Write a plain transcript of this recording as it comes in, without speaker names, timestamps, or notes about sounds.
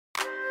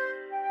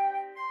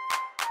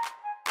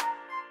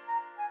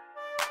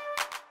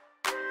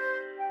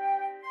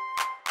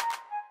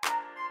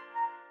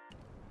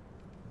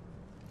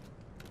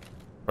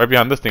Right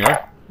behind this thing,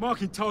 right?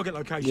 Marking target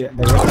location. Yeah,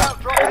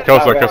 Kill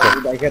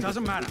her.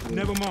 Doesn't matter.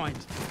 Never mind.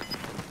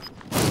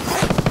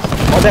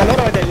 Oh, they're low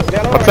right there.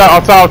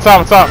 Outside.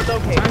 Tango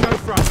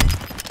front.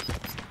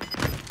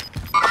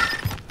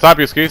 Top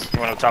you, skis.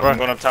 I'm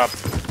going up top.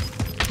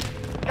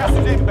 Gas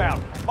is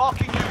inbound.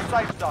 Marking new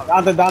safe zone.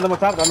 Down them on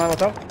top.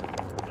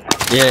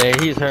 Yeah,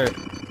 he's hurt.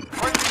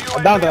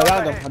 I downed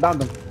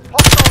them.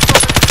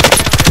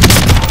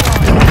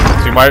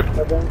 Team wipe.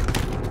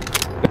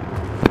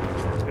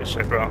 Good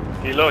shit, bro.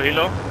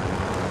 Helo.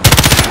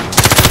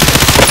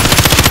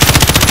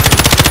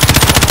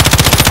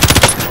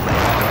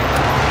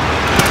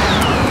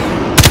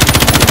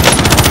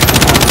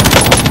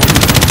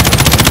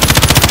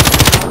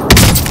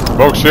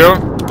 Broke shield.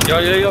 Yo,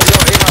 A-Rod.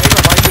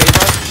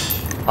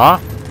 Huh?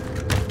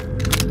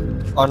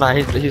 Oh no,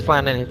 he's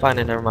flying in,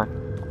 never mind.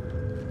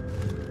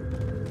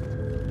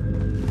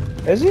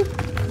 Is he?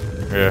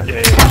 Yeah.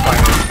 Yeah,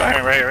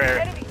 fine, right.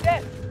 Enemy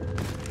dead.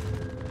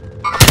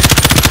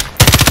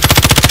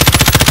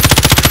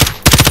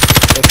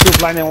 There's two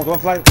flying in, one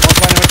flying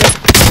right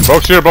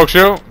there. Broke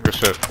shield. Good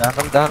shit.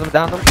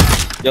 Down them.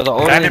 Yo, the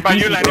Landed by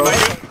you.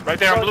 Right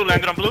there on blue,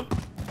 landed on blue.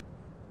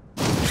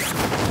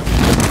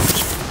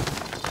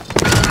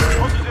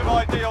 Positive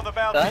ID on the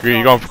bounty.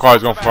 He's going for car.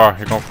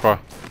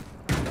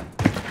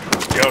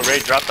 Yo, Ray,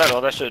 drop that.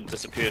 All that shit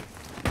disappeared.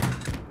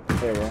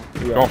 There, bro.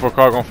 Going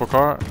for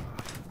car.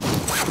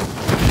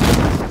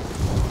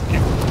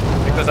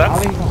 Pick this I up.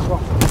 think he's gonna score.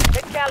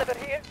 Hit caliber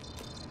here.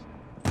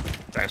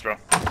 Thanks, bro.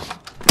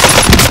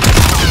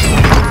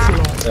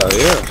 Oh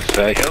yeah.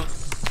 Thank you.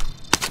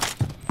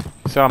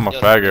 See, I'm a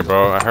faggot,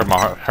 bro. I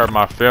hurt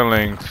my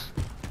feelings.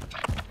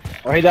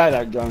 Oh, he died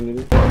that gun,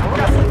 dude.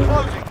 Gas is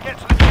closing. Get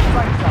to the new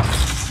safe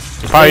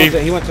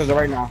zone. He went to the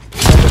right now.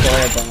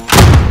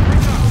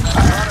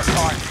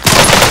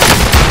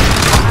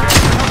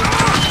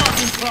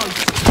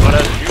 What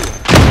else you?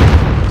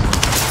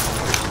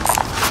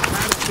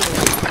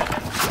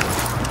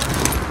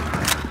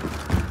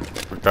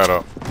 Pick that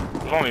up.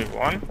 There's only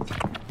one.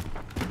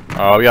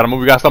 We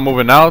gotta start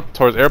moving now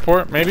towards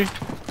airport, maybe?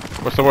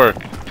 What's the word?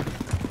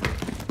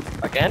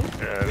 Again?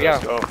 Yeah,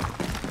 let's go.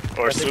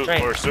 Or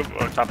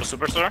top of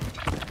superstore.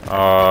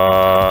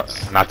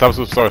 Not top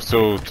superstore,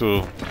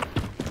 to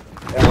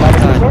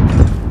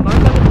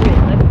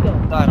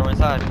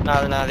Inside.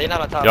 Nah, they're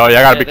not on top. Yo,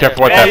 y'all gotta be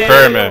careful with that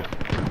pyramid.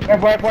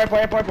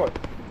 Airport.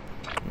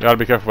 You gotta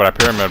be careful with that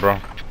pyramid, bro.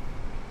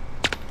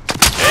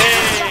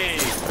 Hey!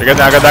 I got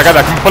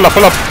that. Come pull up.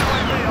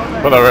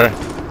 Pull up, Ray.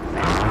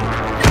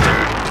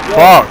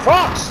 Fuck!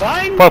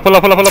 Pull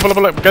up.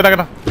 Get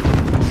that.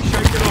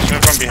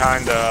 From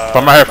behind.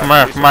 From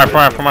right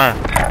here.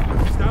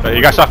 Hey,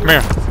 you got shot from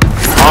here.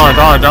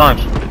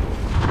 Orange.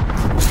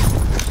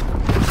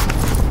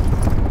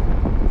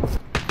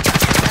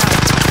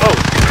 Oh!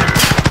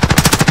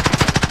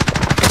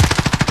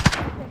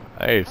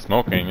 Hey,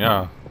 smoking,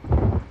 yeah.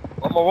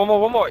 One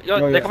more.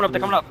 Yo, they're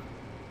coming up.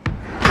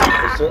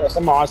 There's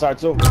some on our side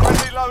too.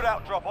 Friendly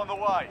loadout drop on the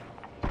way.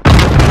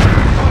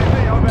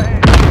 UAV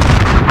overhead.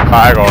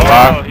 I ain't gonna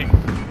lie.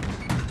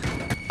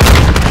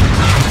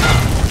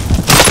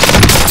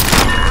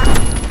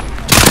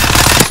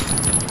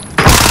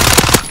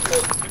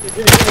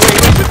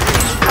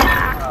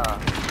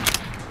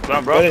 Come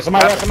on, bro.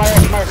 Somebody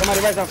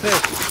right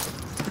downstairs.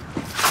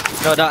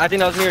 No, I think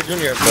that was me or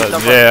Junior.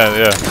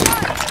 Yeah.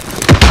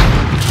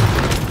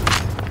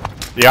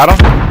 You got him?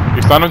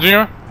 You stunned him,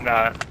 Junior?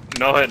 Nah,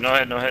 no hit.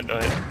 Enemy UAV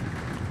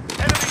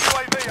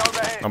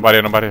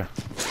overhead. Nobody.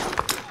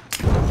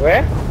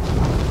 Where?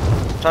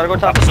 Try to go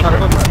top.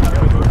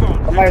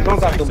 Somebody's on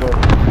top too, bro.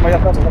 Somebody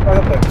up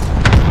there.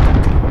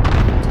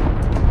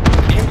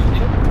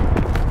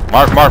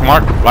 Mark.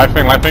 Life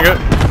thing it.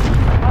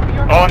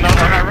 Oh, no,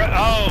 right.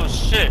 Oh,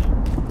 shit.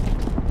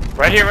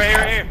 Right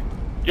here.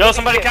 Yo,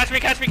 somebody catch me.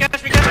 I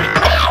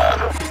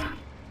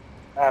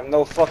have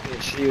no fucking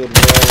shield,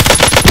 bro.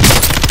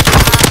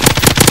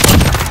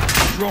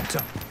 Dropped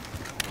him.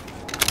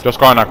 Just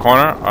go in that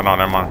corner. Oh, no,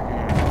 never mind.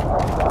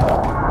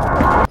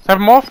 Have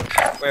him off?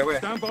 Where?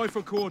 Stand by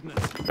for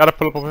coordinates. Gotta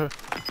pull up over here.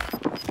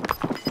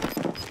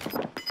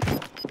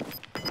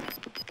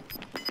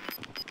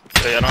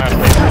 Hey, I don't have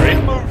place to break.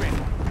 Moving.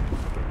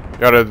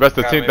 Yo, the rest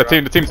of the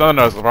team's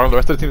under us, bro. The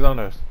rest of the team's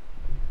under us.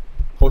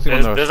 Whole team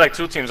under us. There's like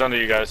 2 teams under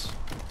you guys.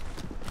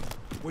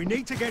 We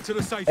need to get to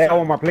the safe Hey, I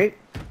zone. want my plate.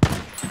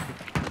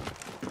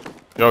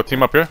 Yo,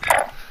 team up here.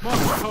 Mark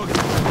the target.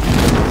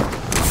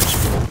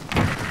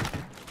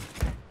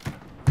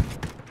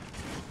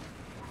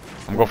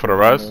 I'm going for the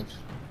res.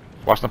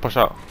 Watch them push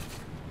out.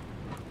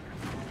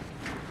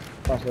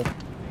 That's it.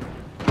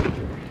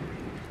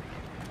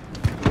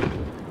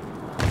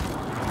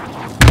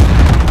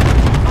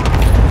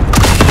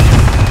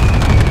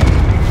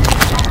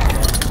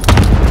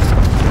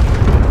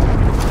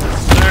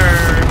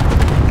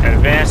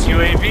 Advanced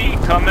UAV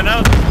coming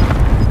up.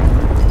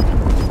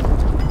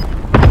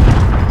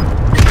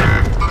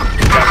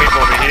 Got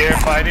people over here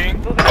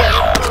fighting.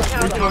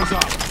 Recons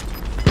up.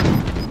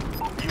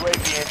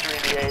 UAV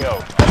entering the AO.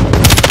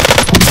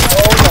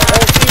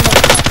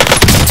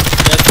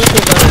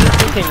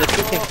 teams, there's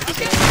 2 teams.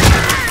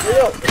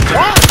 Yo,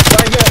 what?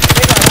 Right here.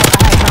 They got I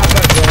had mad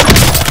bread, bro.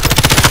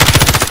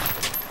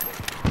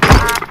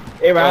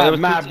 Hey, man, I had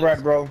mad bread,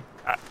 bro.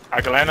 I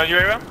can land on you,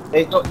 Aaron?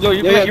 Hey, Yo,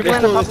 you yeah, playing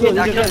the top let's go, team.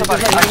 I killed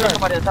somebody. I killed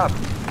somebody on top.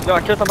 Yo,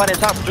 I killed somebody on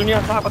top. Junior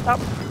on top, on top.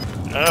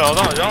 Hold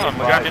on.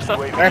 Grab your stuff.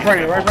 right in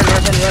front of you, right in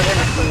front of you, right in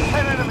front of you.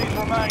 10 enemies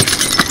remain.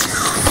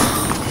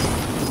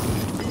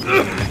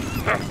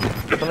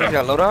 Somebody's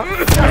got load up.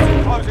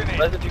 Closing in.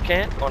 Res if you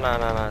can. Oh,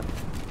 nah.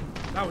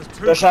 That was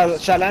too Yo, shall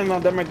I land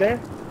on them right there?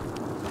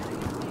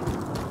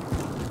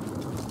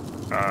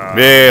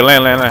 Yeah,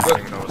 land.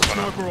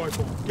 sniper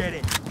rifle. Get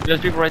it.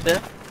 There's people right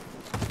there.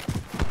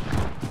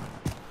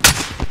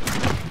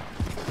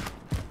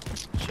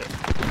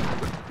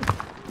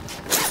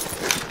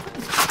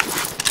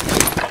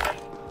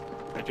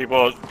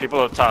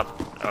 People up top,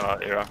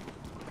 era.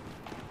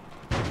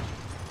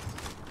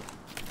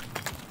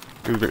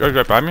 Dude, are you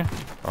right behind me?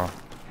 Oh,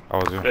 that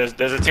was you.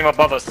 There's a team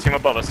above us.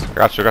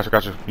 Got you.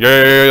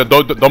 Yeah.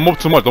 Don't move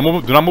too much. Do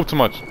not move too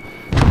much.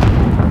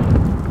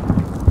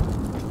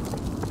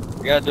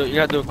 You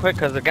gotta do it quick,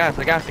 cause the gas,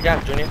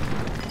 Junior.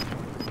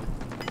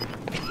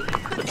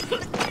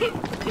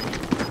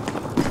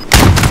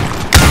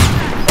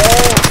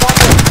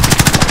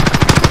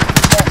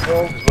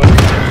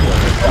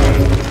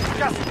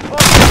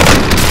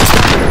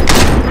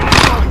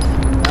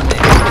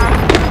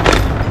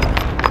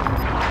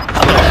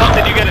 How the fuck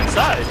did you get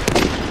inside?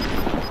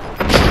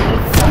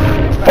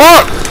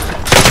 Fuck!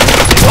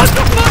 What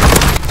the fuck?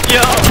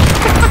 Yo!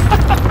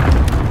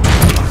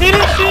 He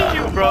didn't see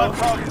you, bro.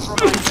 Targets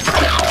remain.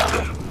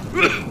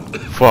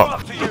 Fuck.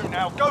 Up to you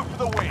now. Go for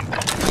the win.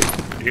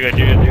 You good.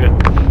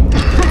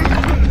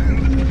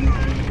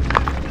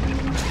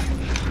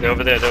 They're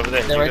over there. They're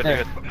right there.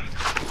 You're good.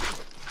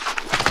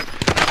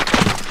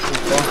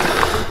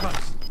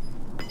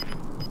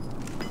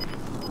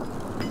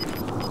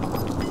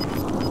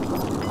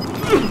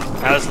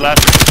 How's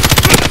left?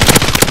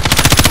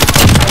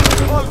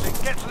 Closing.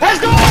 Get to the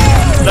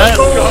Let's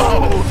go!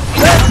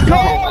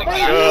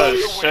 baby! Good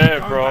shit,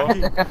 bro.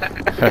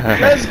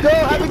 Let's go!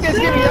 Happy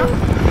Thanksgiving, yo!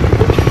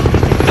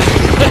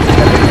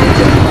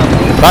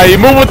 Now you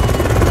move with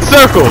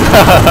circle.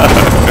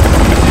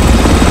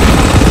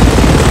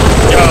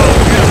 Yo,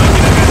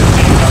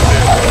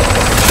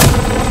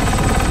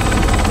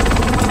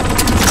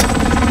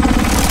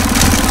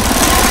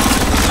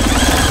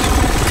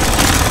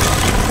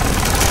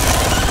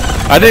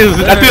 I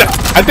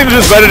think it's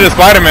just better than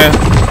Spider-Man.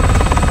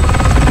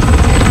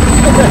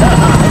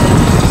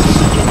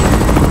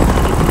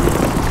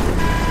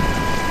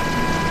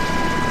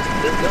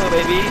 Let's go,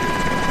 baby.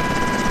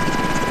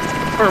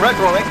 Correct.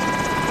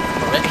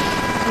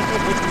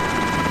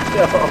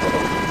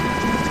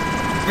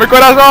 Mi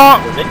corazón.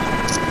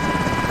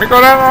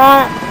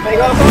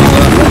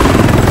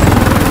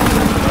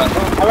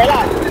 A ver,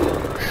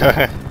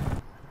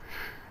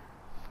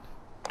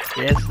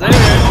 Yes, sir.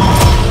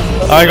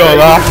 I ain't gonna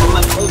lie.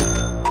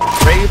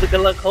 Ray, the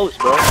good luck host,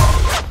 bro.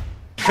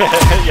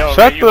 Yo,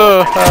 Shut you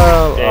the won't pick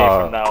hell up day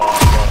up. from now on,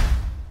 bro.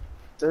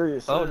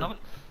 serious. Oh,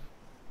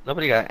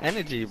 nobody got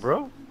energy,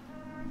 bro.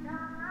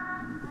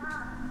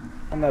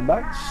 On that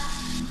back?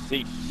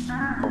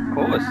 Of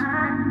course.